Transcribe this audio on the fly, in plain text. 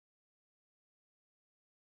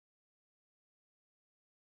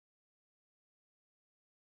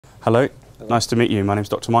Hello. Nice to meet you. My name's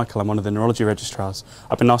Dr. Michael. I'm one of the neurology registrars.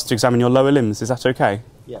 I've been asked to examine your lower limbs. Is that okay?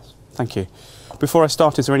 Yes. Thank you. Before I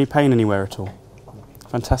start, is there any pain anywhere at all?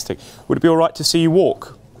 Fantastic. Would it be all right to see you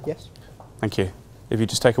walk? Yes. Thank you. If you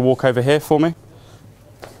just take a walk over here for me.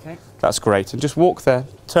 Okay. That's great. And just walk there,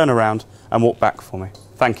 turn around and walk back for me.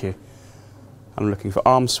 Thank you. I'm looking for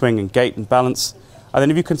arm swing and gait and balance. And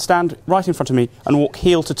then if you can stand right in front of me and walk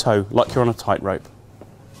heel to toe like you're on a tightrope.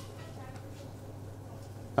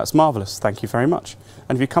 That's marvellous. Thank you very much.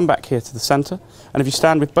 And if you come back here to the centre, and if you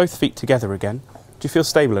stand with both feet together again, do you feel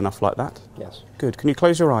stable enough like that? Yes. Good. Can you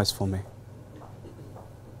close your eyes for me?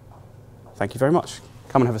 Thank you very much.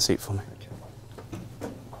 Come and have a seat for me. Okay.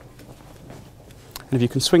 And if you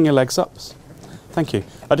can swing your legs up. Thank you.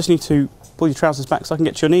 I just need to pull your trousers back so I can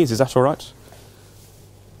get to your knees. Is that all right?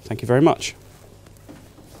 Thank you very much.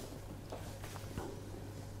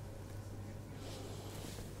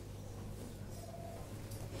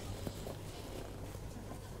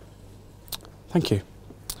 Thank you.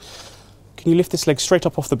 Can you lift this leg straight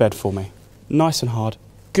up off the bed for me? Nice and hard.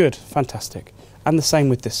 Good. Fantastic. And the same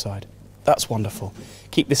with this side. That's wonderful.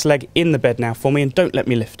 Keep this leg in the bed now for me and don't let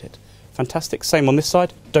me lift it. Fantastic. Same on this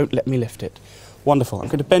side. Don't let me lift it. Wonderful. I'm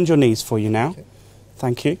going to bend your knees for you now. Okay.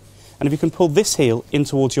 Thank you. And if you can pull this heel in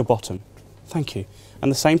towards your bottom. Thank you. And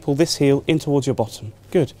the same, pull this heel in towards your bottom.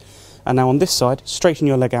 Good. And now on this side, straighten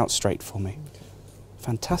your leg out straight for me.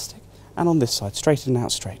 Fantastic. And on this side, straighten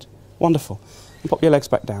out straight. Wonderful. And pop your legs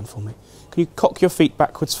back down for me. Can you cock your feet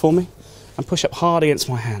backwards for me? And push up hard against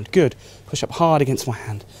my hand. Good. Push up hard against my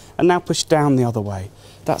hand. And now push down the other way.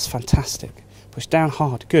 That's fantastic. Push down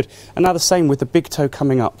hard. Good. And now the same with the big toe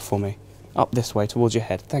coming up for me. Up this way towards your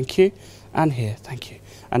head. Thank you. And here. Thank you.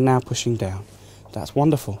 And now pushing down. That's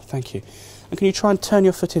wonderful. Thank you. And can you try and turn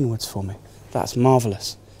your foot inwards for me? That's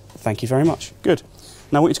marvellous. Thank you very much. Good.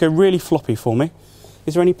 Now I want you to go really floppy for me.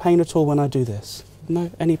 Is there any pain at all when I do this?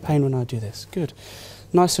 No? Any pain when I do this? Good.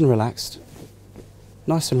 Nice and relaxed.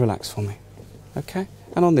 Nice and relaxed for me. Okay?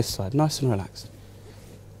 And on this side, nice and relaxed.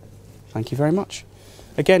 Thank you very much.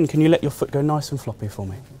 Again, can you let your foot go nice and floppy for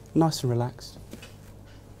me? Nice and relaxed.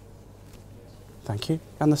 Thank you.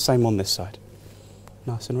 And the same on this side.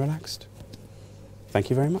 Nice and relaxed. Thank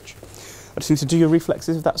you very much. I just need to do your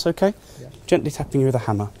reflexes if that's okay. Yeah. Gently tapping you with a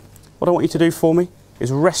hammer. What I want you to do for me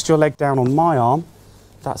is rest your leg down on my arm.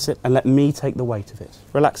 That's it. And let me take the weight of it.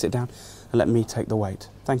 Relax it down and let me take the weight.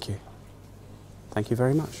 Thank you. Thank you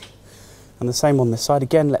very much. And the same on this side.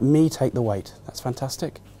 Again, let me take the weight. That's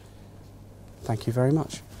fantastic. Thank you very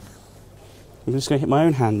much. I'm just going to hit my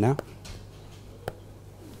own hand now.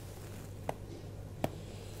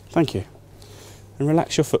 Thank you. And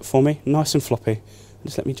relax your foot for me, nice and floppy.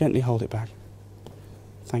 Just let me gently hold it back.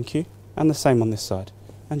 Thank you. And the same on this side.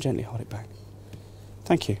 And gently hold it back.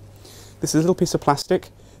 Thank you. This is a little piece of plastic,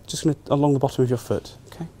 just going to along the bottom of your foot.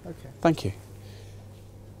 Okay? Okay. Thank you.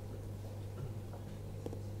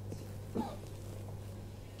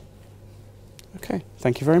 Okay,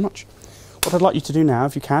 thank you very much. What I'd like you to do now,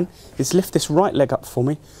 if you can, is lift this right leg up for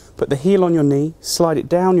me, put the heel on your knee, slide it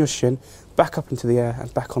down your shin, back up into the air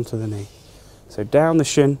and back onto the knee. So down the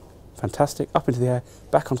shin, fantastic, up into the air,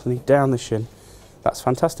 back onto the knee, down the shin. That's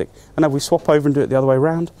fantastic. And now we swap over and do it the other way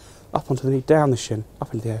around, up onto the knee, down the shin,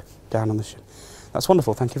 up into the air, down on the shin. That's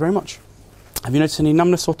wonderful, thank you very much. Have you noticed any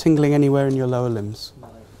numbness or tingling anywhere in your lower limbs? No.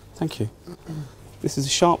 Thank you. This is a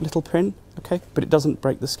sharp little pin, okay, but it doesn't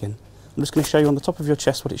break the skin. I'm just going to show you on the top of your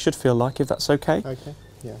chest what it should feel like, if that's okay. Okay,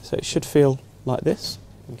 yeah. So it should feel like this.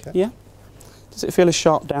 Okay. Yeah? Does it feel as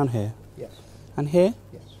sharp down here? Yes. And here?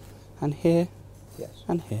 Yes. And here? Yes.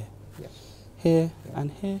 And here? Yes. Here, yeah.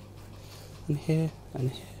 and here, and here,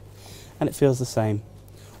 and here. And it feels the same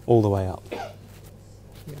all the way up. Yeah.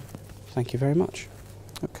 Thank you very much.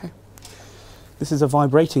 Okay. This is a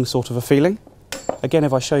vibrating sort of a feeling. Again,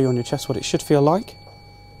 if I show you on your chest what it should feel like.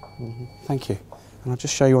 Mm-hmm. Thank you. And I'll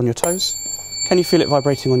just show you on your toes. Can you feel it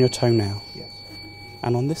vibrating on your toe now? Yes.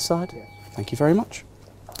 And on this side? Yes. Thank you very much.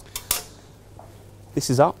 This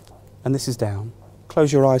is up and this is down.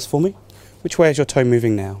 Close your eyes for me. Which way is your toe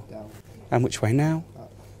moving now? Down. And which way now?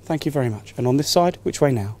 Up. Thank you very much. And on this side, which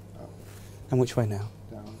way now? Up. And which way now?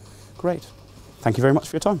 Down. Great. Thank you very much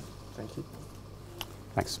for your time. Thank you.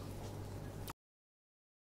 Thanks.